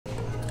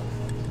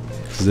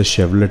This is a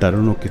Chevrolet, I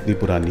don't know कितनी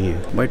पुरानी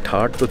है। भाई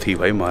ठाट तो थी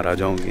भाई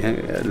महाराजाओं की हैं,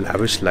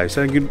 lavish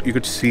lifestyle, you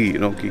could see you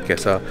know कि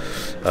कैसा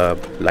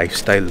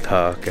lifestyle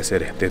था, कैसे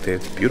रहते थे।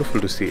 It's beautiful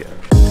to see यार।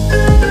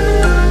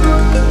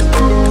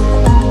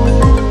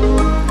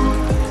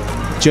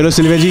 चलो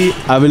Sylvia ji,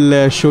 I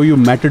will show you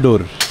Matador.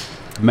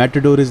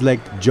 Matador is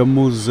like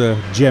Jammu's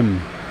gem.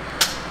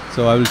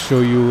 So I will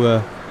show you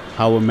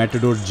how a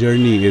Matador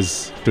journey is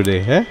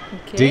today. Eh?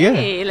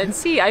 Okay, let's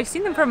see. I've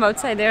seen them from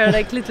outside. They are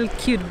like little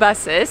cute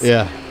buses.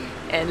 Yeah.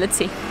 And let's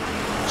see.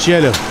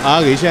 चलो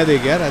आ गई शायद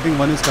एक यार। I think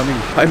one is coming.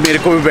 भाई मेरे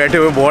को भी बैठे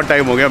हुए बहुत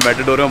टाइम हो गया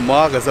Matador में।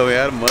 माँ कसम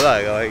यार मजा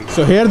आएगा भाई।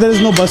 So here there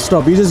is no bus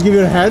stop. You just give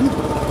your hand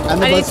and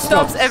the bus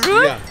stops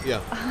everywhere.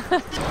 Yeah.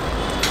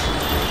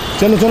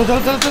 चलो चलो चलो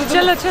चलो चलो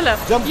चलो चलो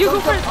jump, you jump, go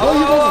first. Oh,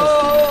 you go first.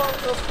 Yeah.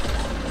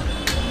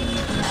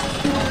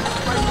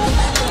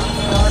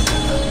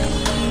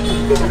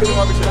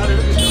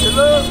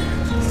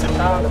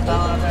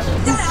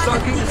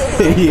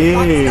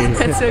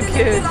 That's so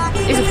cute.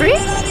 Is it free?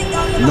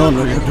 No, you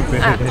have to pay.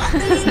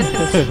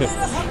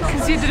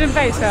 Because you didn't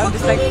pay, so I'm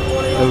just like.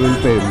 I will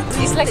pay.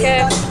 It's like a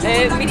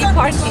mini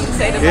party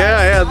inside of.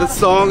 Yeah, the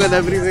song and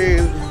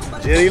everything.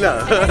 Jerila.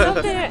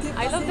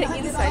 I love the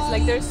insides.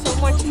 Like there's so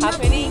much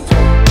happening.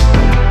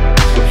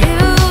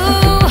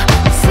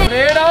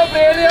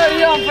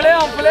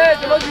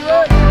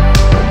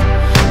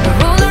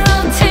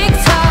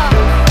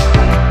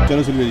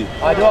 चलो Sylvia जी।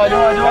 आजो।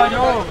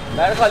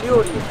 मैं खाली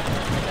हो रही है।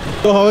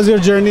 So how was your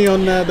journey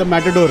on the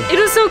Matador? It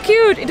was so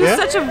cute. It was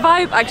such a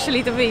vibe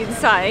actually to be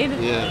inside.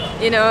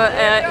 Yeah. You know,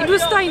 it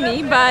was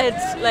tiny, but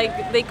like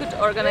they could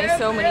organize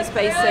so many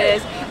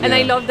spaces, and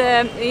I love the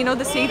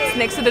the seats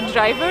next to the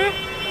driver.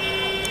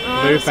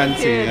 Oh, very so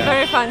fancy. cute. Yeah.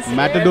 Very fancy.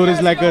 Matador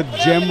is like a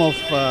gem of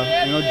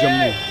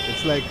Jammu.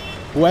 It's like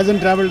who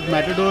hasn't traveled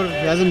Matador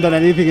hasn't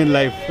done anything in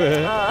life.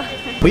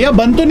 भैया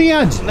बंद तो नहीं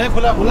आज? नहीं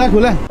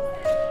खुला।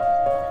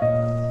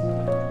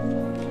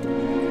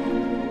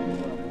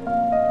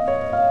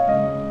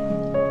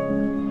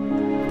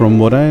 From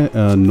what I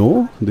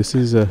know, this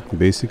is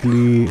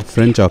basically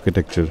French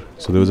architecture.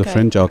 So there was a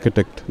French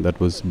architect that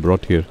was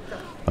brought here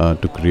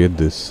to create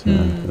this.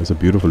 It's a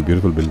beautiful,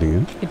 beautiful building.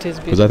 Yeah? It is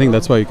beautiful. Because I think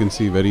that's why you can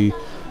see very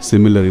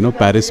similar. You know,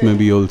 Paris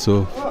maybe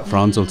also,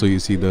 France also. You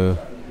see the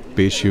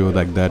patio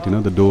like that. You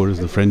know, the doors,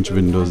 the French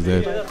windows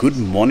there. Good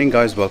morning,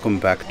 guys. Welcome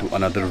back to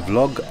another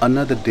vlog,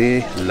 another day.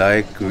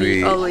 Like we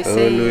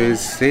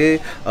always say,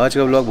 आज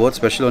का vlog बहुत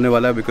special होने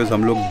वाला है because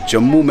हम लोग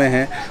जम्मू में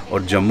हैं और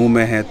जम्मू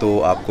में हैं तो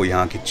आपको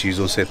यहाँ की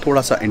चीज़ों से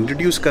थोड़ा सा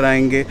इंट्रोड्यूस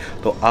कराएंगे।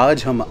 तो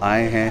आज हम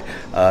आए हैं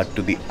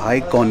to the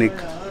iconic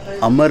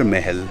अमर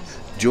महल,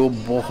 जो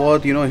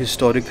बहुत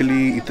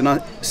हिस्टोरिकली इतना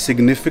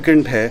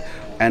सिग्निफिकेंट है।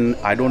 एंड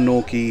आई डोंट नो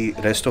कि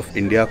रेस्ट ऑफ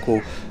इंडिया को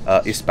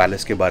इस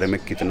पैलेस के बारे में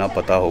कितना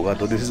पता होगा।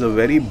 तो this is a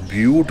very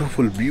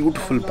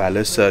beautiful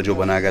palace जो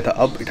बनाया गया था।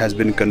 अब it has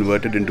been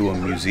converted into a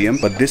museum,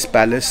 but this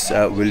palace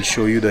will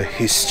show you the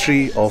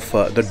history of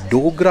the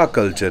Dogra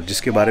culture,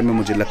 जिसके बारे में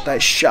मुझे लगता है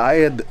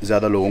शायद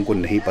ज़्यादा लोगों को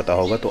नहीं पता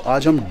होगा। तो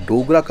आज हम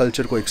डोगरा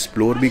कल्चर को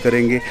एक्सप्लोर भी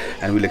करेंगे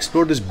and will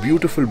explore this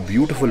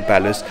beautiful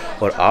palace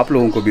और आप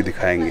लोगों को भी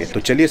दिखाएंगे। तो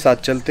चलिए साथ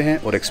चलते हैं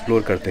और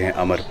एक्सप्लोर करते हैं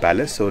अमर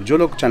पैलेस। और जो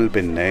लोग चैनल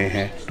पे नए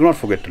हैं, do not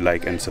forget to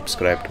like and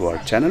subscribe to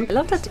our channel. I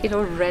love that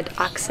red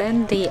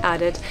accent they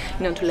added,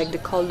 to like the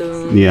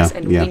columns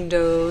and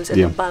windows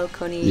and the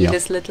balcony.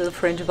 This little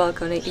French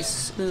balcony is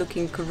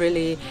looking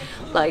really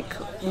like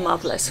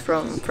marvelous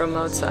from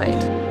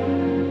outside.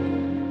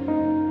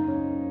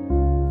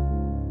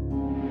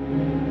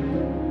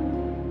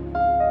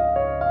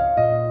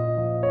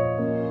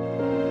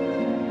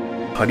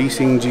 Hari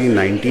Singh ji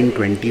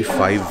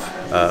 1925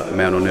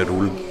 में उन्होंने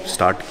rule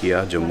start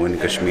किया Jammu and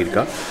Kashmir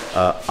का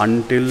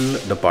until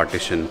the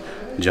partition,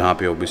 जहाँ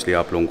पे obviously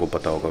आप लोगों को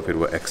पता होगा फिर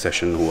वो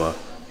एक्सेशन हुआ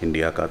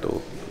इंडिया का। तो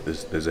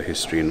there is a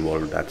history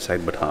involve that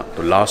side. But हाँ,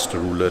 तो लास्ट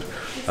रूलर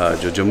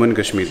जो जम्मू एंड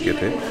कश्मीर के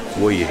थे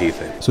वो यही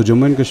थे। सो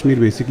Jammu and Kashmir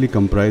basically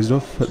comprised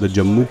of the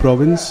Jammu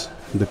province,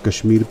 the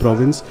Kashmir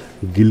province,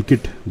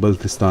 Gilgit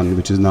Baltistan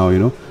which is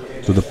now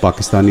to the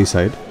Pakistani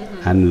side,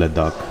 and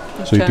Ladakh.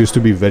 So it used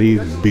to be very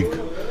big.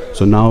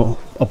 So now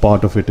a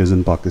part of it is in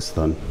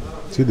Pakistan.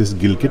 See this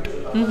Gilgit?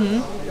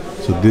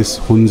 So this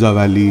Hunza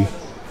Valley,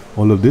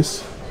 all of this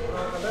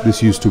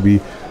used to be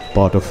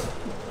part of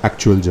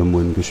actual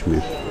Jammu and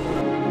Kashmir.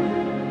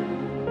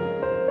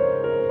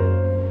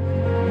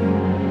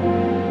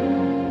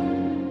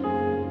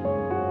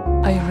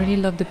 I really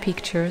love the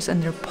pictures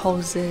and their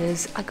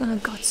poses. I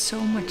got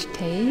so much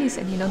taste,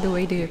 and the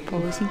way they are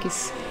posing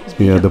is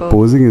beautiful. Yeah, the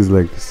posing is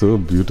like so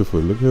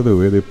beautiful. Look at the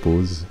way they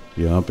pose.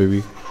 यहाँ पे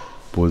भी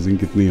posing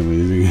कितनी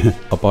amazing है.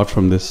 Apart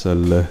from this,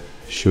 I'll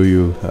show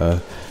you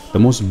the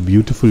most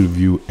beautiful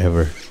view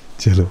ever.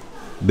 चलो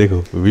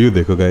देखो view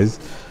देखो guys.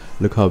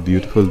 Look how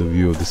beautiful the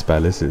view of this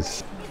palace is.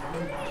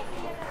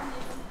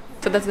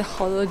 So that's the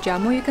whole of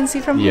Jammu you can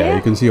see from here? Yeah,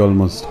 you can see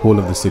almost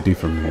whole of the city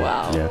from here.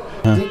 Wow. Yeah.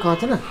 ये कहा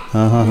था ना?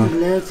 हाँ.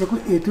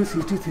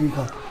 1863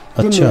 का.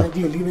 अच्छा.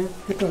 दिल्ली में.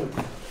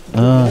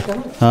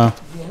 हाँ.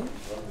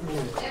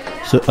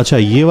 So अच्छा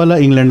ये वाला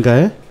इंग्लैंड का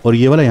है और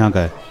ये वाला यहाँ का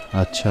है.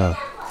 अच्छा.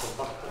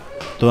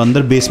 तो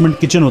अंदर बेसमेंट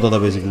किचन होता था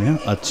बेसिकली। हाँ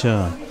अच्छा,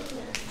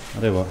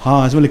 अरे वाह,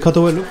 हाँ इसमें लिखा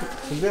तो है लोग,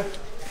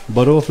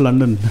 बरो of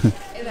London.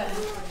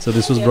 So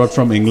this was brought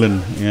from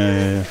England,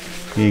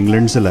 ये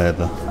इंग्लैंड से लाया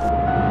था।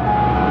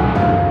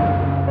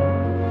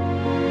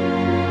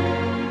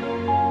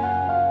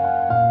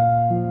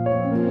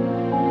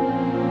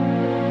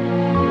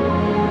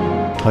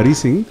 Hari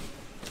Singh,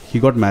 he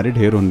got married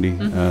here only,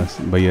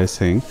 by yes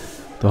saying.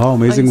 So how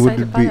amazing would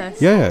it be?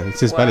 Yeah,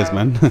 it's his palace,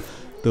 man.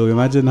 So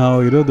imagine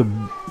how, you know,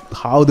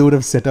 how they would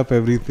have set up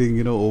everything,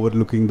 you know,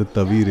 overlooking the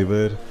Tavi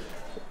River.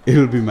 It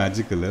will be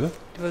magical, है ना?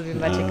 It will be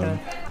magical.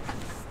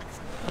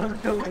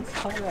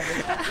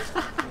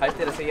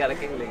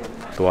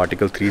 तो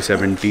article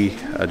 370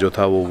 जो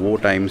था वो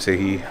time से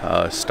ही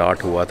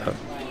start हुआ था,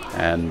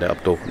 and अब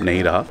तो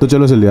नहीं रहा। तो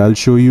चलो चलिए,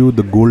 I'll show you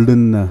the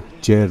golden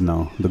chair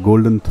now, the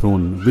golden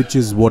throne, which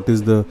is what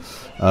is the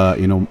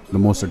you know, the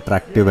most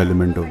attractive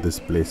element of this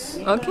place.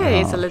 Okay,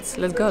 so let's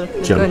go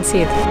and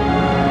see it.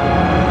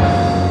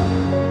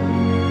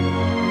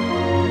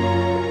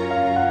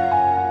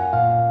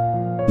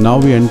 Now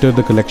we enter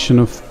the collection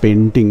of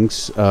paintings.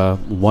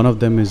 One of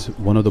them is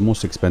one of the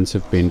most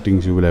expensive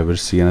paintings you will ever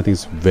see, and I think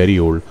it's very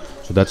old.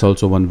 So that's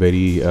also one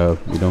very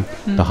you know,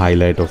 the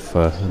highlight of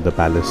the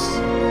palace.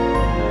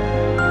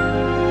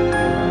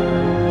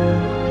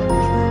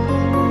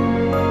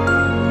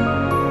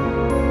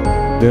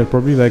 They're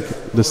probably like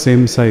the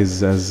same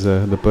size as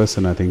the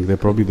person. I think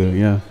they're probably the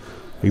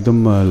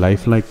ekdam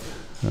lifelike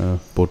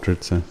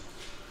portraits.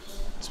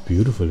 It's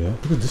beautiful, yeah.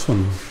 Look at this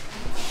one.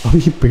 अब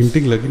ये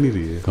painting लग ही नहीं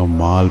रही है,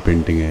 कमाल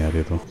painting है यार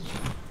ये तो।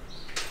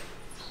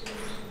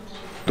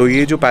 तो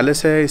ये जो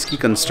पैलेस है इसकी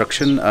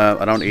कंस्ट्रक्शन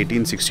अराउंड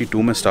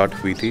 1862 में स्टार्ट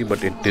हुई थी,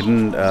 but it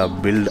didn't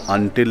build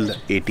until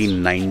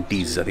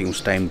 1890s। I think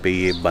उस टाइम पे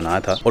ये बना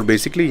था। और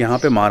बेसिकली यहाँ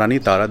पे महारानी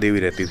तारा देवी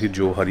रहती थी,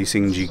 जो हरि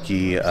सिंह जी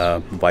की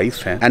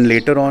वाइफ हैं। And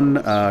later on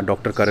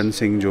doctor Karan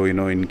Singh, जो यू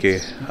नो इनके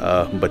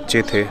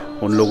बच्चे थे,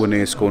 उन लोगों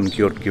ने इसको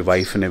उनकी और उनकी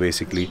वाइफ ने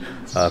बेसिकली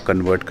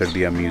कन्वर्ट कर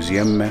दिया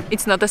म्यूजियम में।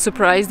 It's not a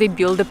surprise they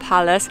build a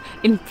palace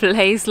in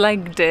place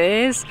like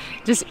this.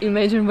 Just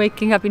imagine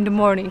waking up in the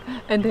morning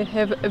and they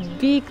have a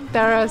big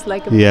terrace,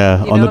 like a,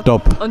 on the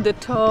top. On the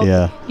top.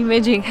 Yeah.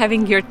 Imagine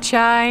having your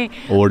chai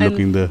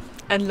overlooking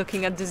and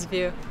looking at this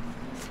view.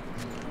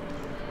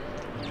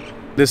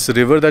 This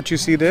river that you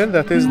see there,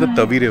 that is the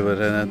Tavi River,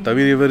 and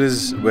Tavi River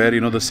is where,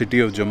 you know, the city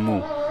of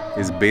Jammu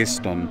is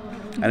based on.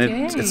 And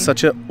it's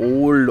such a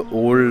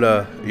old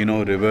you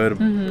know, river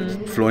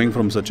flowing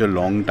from such a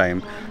long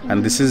time,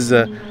 and this is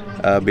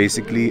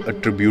basically a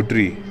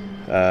tributary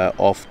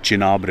of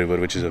Chenab River,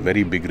 which is a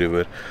very big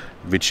river,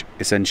 which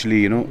essentially,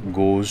 you know,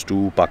 goes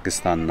to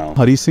Pakistan now.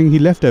 Hari Singh, he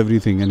left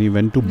everything and he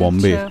went to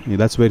Bombay.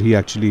 That's where he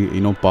actually,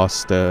 you know,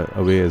 passed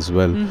away as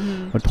well.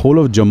 But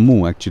whole of Jammu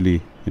actually,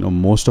 you know,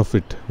 most of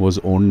it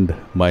was owned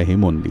by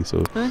him only.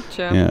 So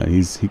yeah,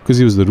 because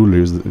he was the ruler,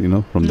 he was, you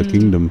know, from the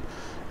kingdom.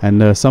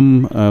 And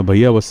some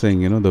bhaiya was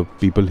saying, you know, the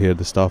people here,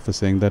 the staff was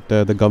saying that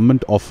the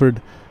government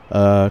offered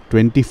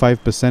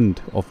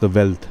 25% of the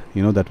wealth,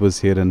 you know, that was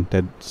here, and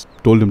had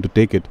told him to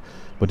take it,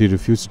 but he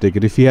refused to take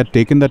it. If he had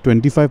taken that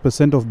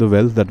 25% of the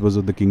wealth that was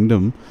of the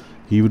kingdom,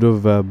 he would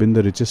have been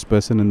the richest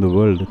person in the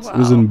world. It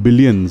was in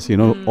billions, you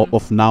know,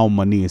 of now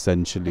money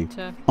essentially.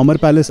 Amar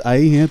Palace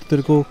आई हैं तो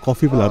तेरे को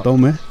coffee पिलाता हूँ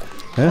मैं,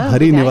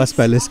 Hari Niwas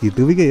palace की।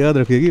 तू भी क्या याद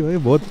रखेगी भाई,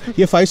 बहुत।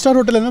 ये 5-star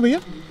होटल है ना भैया?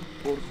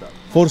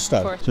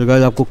 4-star। So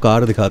guys, आपको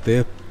कार दिखाते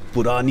हैं,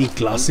 पुरानी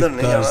classic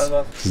cars.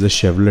 This is a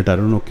Chevrolet, I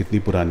don't know कितनी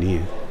पुरानी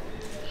है।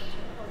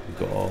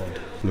 God,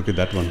 look at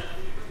that one.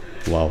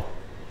 Wow.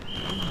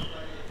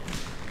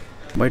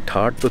 भाई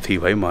ठाट तो थी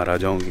भाई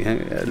महाराजाओं की,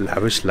 हैं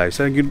lavish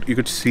lifestyle. You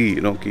could see,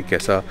 you know, कि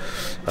कैसा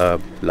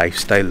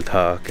lifestyle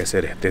था, कैसे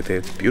रहते थे.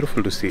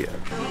 Beautiful to see.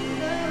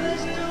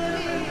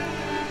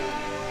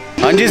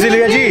 हाँ जी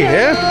सिल्विया जी,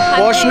 है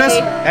पॉशनेस।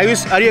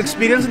 Are you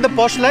experiencing the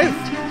posh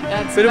life?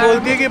 फिर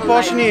बोलती है कि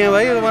पॉश नहीं है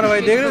भाई तुम्हारा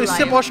भाई। देख रहे हो,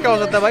 इससे पॉश क्या हो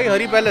सकता है भाई?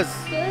 हरी palace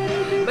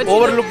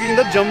overlooking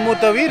the Jammu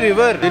Tawi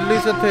river. Delhi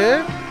से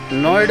थे,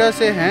 नोएडा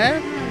से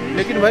हैं,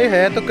 लेकिन भाई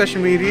है तो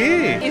Kashmiri.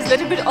 It's a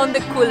little bit on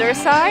the cooler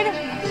side.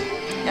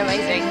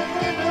 Amazing,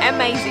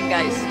 amazing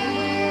guys.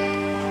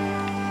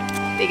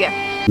 ठीक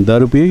है।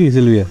 दारू पिएगी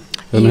सिल्विया?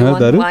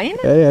 दारू?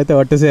 अरे तो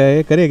ऑटो से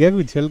आए, करे क्या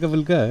कुछ हल्का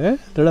फुल्का है?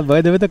 थोड़ा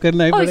बाय देवे तो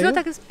करना ही पड़ेगा। Oh, it's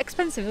not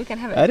expensive, you can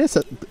have it. अरे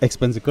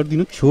एक्सपेंसिव कर दी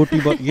ना, छोटी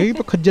बात यही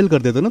तो खज्जल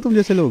कर देते हो ना तुम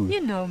जैसे लोग।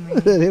 You know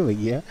me. अरे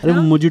भैया, अरे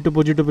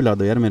मोजिटो पिला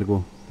दो यार मेरे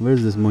को। Where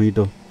is this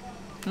mojito?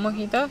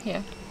 Mojito,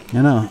 yeah.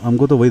 है ना,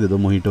 हमको तो वही दे दो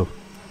मोहिटो।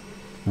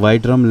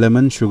 White rum,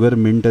 lemon, sugar,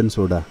 mint and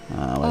soda.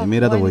 हाँ भाई,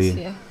 मेरा तो वही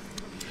है।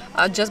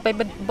 Just by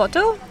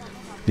bottle?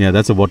 Yeah,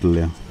 that's a bottle,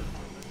 yeah.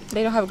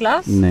 They don't have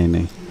glass?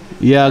 नहीं।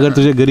 ये अगर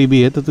तुझे गरीबी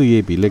है तो तू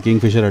ये पी ले,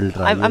 Kingfisher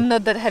ultra. I'm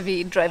not that heavy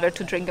driver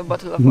to drink a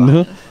bottle of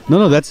wine.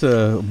 No, that's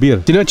beer.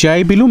 चलो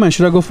चाय पी लूँ मैं?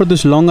 Should I go for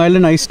this Long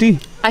Island iced tea?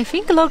 I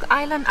think Long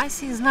Island iced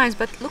tea is nice,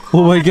 but look.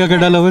 Oh भाई क्या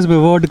डाला हुआ इसमें?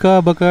 Vodka,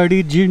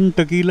 Bacardi, जिन,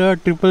 tequila,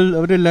 triple,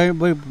 अरे लाइम,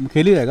 भाई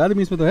खेल ही रहेगा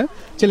आदमी इसमें तो है।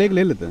 चल एक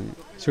ले लेते हैं।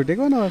 Should we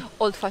take one or?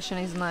 Old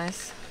fashioned is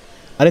nice.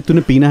 अरे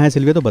तूने पीना है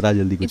सिल्विया तो बता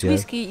जल्दी कुछ यार।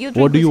 Whiskey.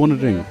 What do you want to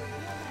drink?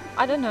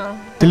 I don't know.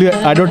 Actually,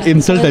 I don't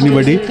insult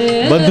anybody,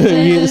 but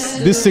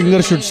this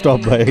singer should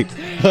stop, bhai.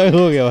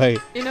 हो गया भाई.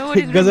 You know what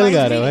it गजल reminds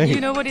गा रहा है me? भाई.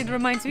 You know what it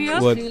reminds me of?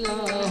 What?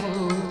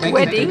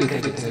 Wedding.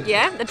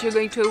 Yeah, that you're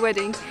going to a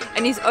wedding,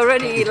 and it's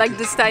already like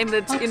this time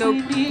that you know.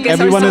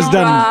 Everyone is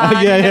done.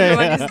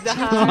 Everyone is done.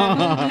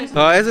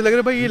 हाँ ऐसे लग रहा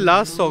है भाई ये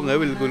last song है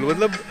बिल्कुल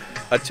मतलब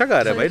अच्छा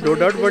गा रहा है भाई नो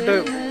डाउट बट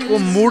वो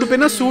मूड पे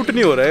ना सूट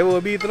नहीं हो रहा है वो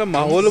अभी इतना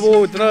माहौल वो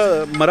इतना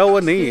मरा हुआ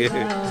नहीं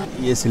है.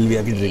 ये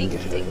सिल्विया की ड्रिंक है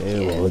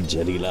बहुत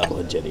जरीला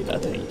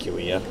थैंक यू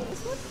भैया.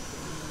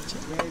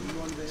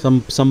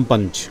 सम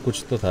पंच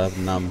कुछ तो था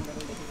नाम.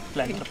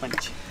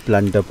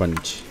 प्लांटर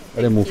पंच.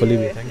 अरे मूंगफली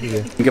भी थैंक यू.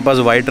 इनके पास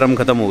वाइट रम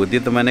खत्म हो गई थी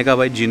तो मैंने कहा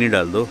भाई चीनी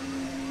डाल दो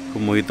तो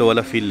मोहितो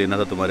वाला फील लेना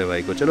था तुम्हारे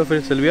भाई को. चलो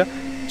फिर Sylvia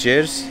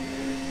chairs.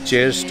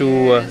 Cheers to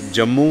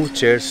Jammu,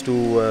 cheers to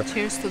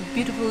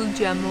beautiful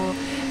Jammu,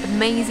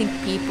 amazing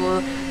people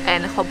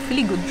and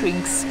hopefully good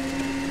drinks.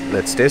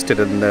 Let's taste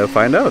it and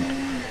find out.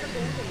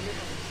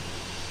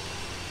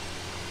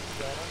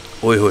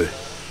 Oi hoy.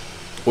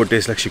 Oh,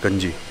 tastes like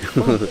shikanji.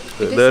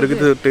 There is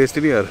the taste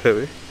ही नहीं आ रहा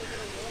है.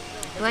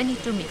 Do I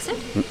need to mix it?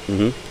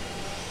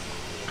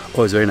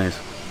 Oh, it's very nice.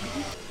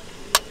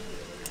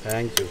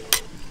 Thank you.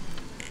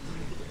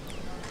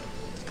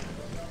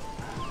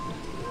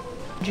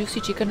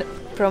 Juicy chicken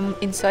from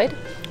inside,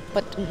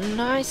 but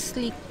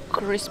nicely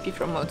crispy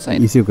from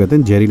outside. इसी को कहते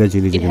हैं जहरीला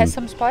chilli chicken. It has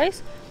some spice,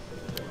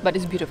 but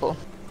it's beautiful.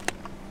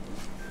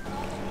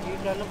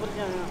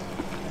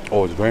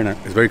 Oh, it's very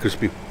nice. It's very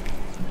crispy.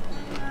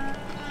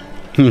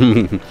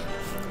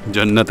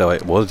 जन्नत है भाई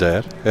बहुत ज़्यादा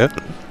यार.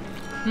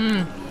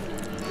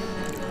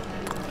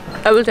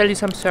 I will tell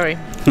you some story.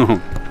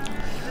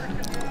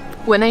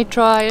 When I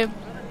tried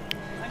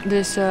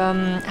this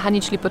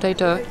honey chili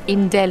potato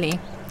in Delhi,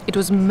 it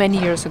was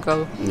many years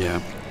ago. Yeah.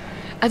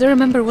 I don't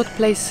remember what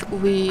place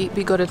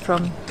we got it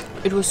from.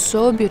 It was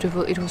so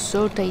beautiful, it was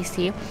so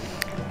tasty.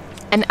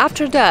 And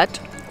after that,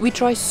 we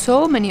tried so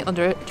many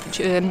other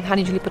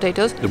honey chili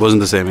potatoes. It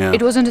wasn't the same, yeah.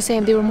 It wasn't the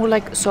same, they were more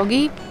like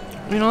soggy.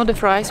 You know, the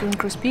fries weren't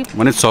crispy.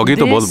 When it's soggy,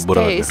 तो बहुत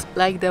बुरा लगता है. This tastes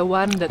like the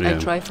one that I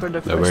tried for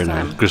the first very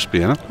time. Nice.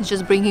 Crispy, है ना? It's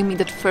just bringing me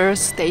that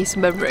first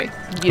taste memory.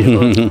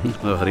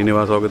 Beautiful. Hari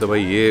Niwas हो गए तो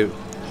भाई ये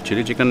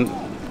चिली चिकन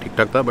ठीक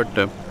ठाक था बट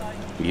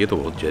ये तो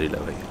बहुत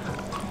जहरीला भाई.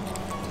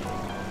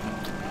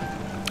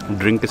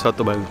 ड्रिंक के साथ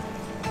तो भाई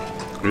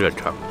ये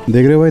अच्छा.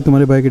 देख रहे हो भाई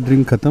तुम्हारे भाई की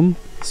ड्रिंक खत्म.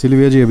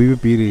 सिल्विया जी अभी भी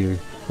पी रही है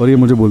और ये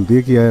मुझे बोलती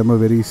है कि I am a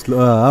very slow.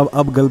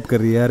 अब गल्प कर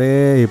रही है. अरे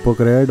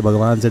हिपोक्रेट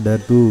भगवान से डर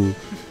तू.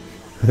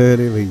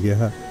 अरे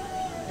भैया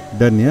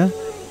डन या.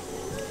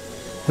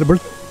 अरे बट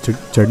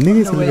चढ़ने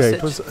की Sylvia.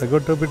 It was I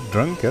got a bit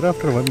drunk यार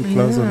after one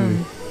glass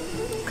only.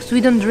 Because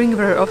we don't drink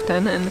very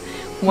often and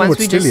once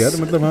we still just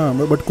यार मतलब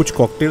हाँ बट कुछ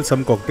cocktails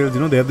some cocktails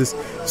you know they have this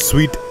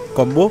sweet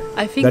combo.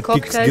 I think that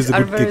cocktails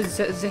are very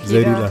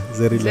zehira,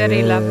 very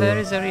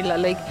zehira.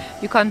 Like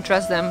you can't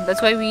trust them.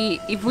 That's why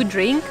if we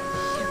drink,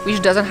 which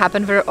doesn't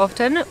happen very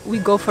often, we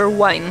go for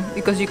wine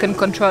because you can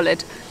control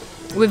it.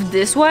 With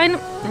this wine,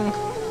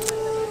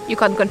 you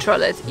can't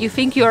control it. You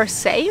think you are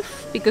safe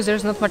because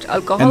there's not much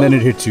alcohol, and then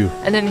it hits you.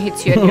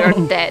 And you're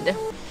dead.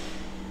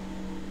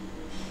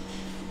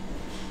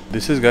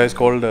 This is guys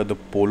called the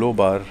Polo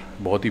Bar.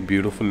 बहुत ही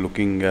beautiful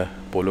looking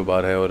Polo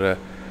Bar है और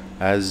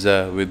as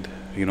with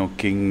you know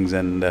kings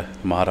and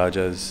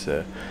Maharajas,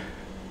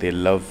 they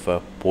love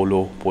polo.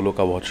 Polo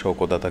का बहुत शौक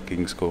होता था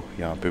kings को.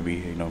 यहाँ पे भी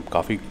you know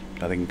काफ़ी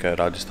I think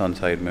राजस्थान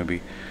side में भी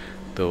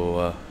तो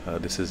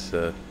this is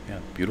yeah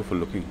beautiful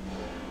looking.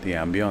 The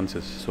ambience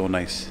is so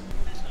nice.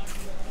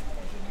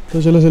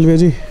 तो चलो सिल्विया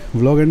जी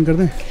vlog end कर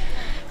दें.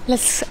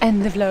 Let's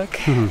end the vlog.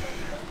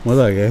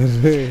 मजा आ गया.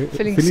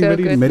 Feeling so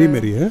good.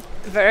 Merry है.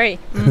 Very.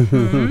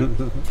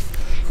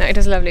 No, it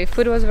was lovely.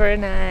 Food was very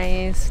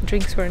nice.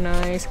 Drinks were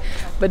nice,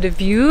 but the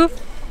view,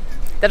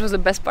 that was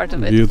the best part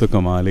of it. View तो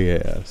कमाल ही है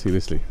यार.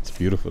 Seriously, it's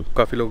beautiful.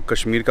 काफ़ी लोग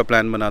कश्मीर का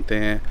प्लान बनाते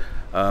हैं.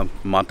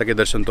 माता के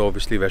दर्शन तो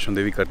ऑब्वियसली वैष्णो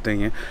देवी करते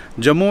ही हैं.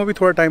 जम्मू में भी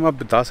थोड़ा टाइम आप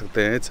बिता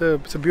सकते हैं.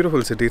 It's a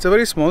beautiful city. It's a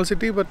very small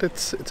city but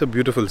it's a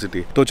beautiful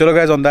city. तो चलो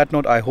guys on that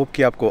note I hope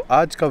कि आपको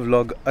आज का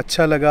व्लॉग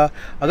अच्छा लगा.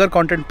 अगर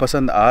कंटेंट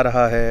पसंद आ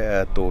रहा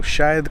है तो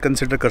शायद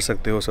कंसिडर कर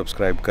सकते हो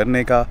सब्सक्राइब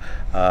करने का.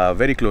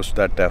 Very close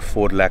to that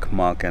 4 lakh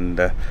mark and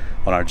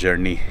on our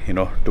journey you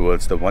know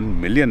towards the 1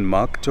 million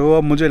mark जो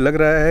अब मुझे लग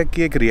रहा है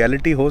कि एक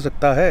रियलिटी हो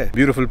सकता है.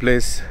 Beautiful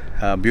place,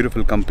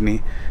 beautiful company.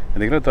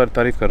 देख रहा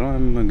तारीफ कर रहा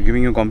हूँ.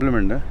 गिविंग यू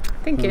कॉम्प्लीमेंट है.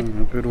 Thank you.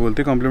 फिर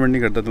बोलते कॉम्प्लीमेंट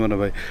नहीं करता तुम्हारा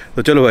भाई.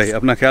 तो चलो भाई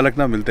अपना ख्याल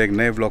रखना. मिलते हैं एक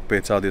नए व्लॉग पे.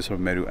 साथ ही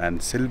Meru and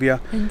Sylvia.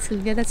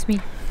 That's me.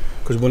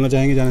 कुछ बोलना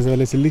चाहेंगे जाने से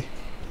पहले सिल्ली?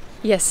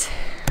 Yes.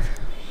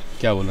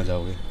 क्या बोलना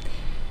चाहोगे?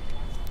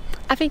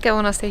 I think I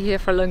want to stay here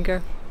for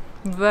longer.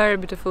 Very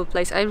beautiful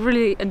place. I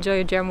really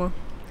enjoy Jammu.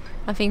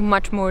 I think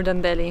much more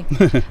than Delhi.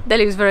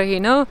 Delhi is very, you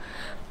know,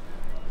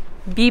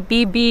 beep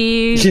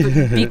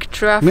big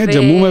traffic. नहीं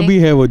जम्मू में भी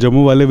है वो.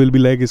 जम्मू वाले will be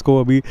like इसको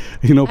अभी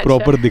you know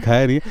proper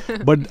दिखाया नहीं.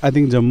 But I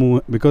think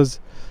Jammu because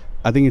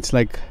I think it's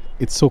like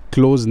it's so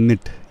close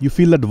knit. You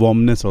feel that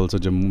warmness also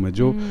Jammu mein.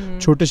 Jo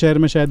chote shahar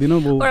mein shayad, you know,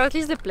 wo, or at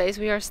least the place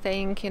we are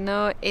staying, you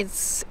know,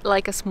 it's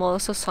like a small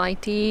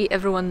society.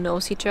 Everyone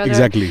knows each other.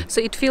 Exactly.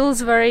 So it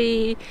feels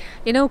very,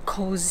 you know,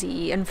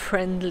 cozy and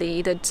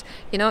friendly. That,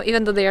 you know,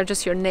 even though they are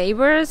just your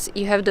neighbors,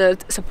 you have the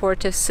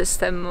supportive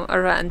system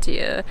around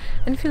you,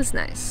 and it feels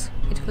nice.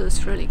 It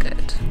feels really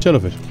good.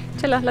 chalo fir.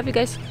 Chalo, love you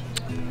guys.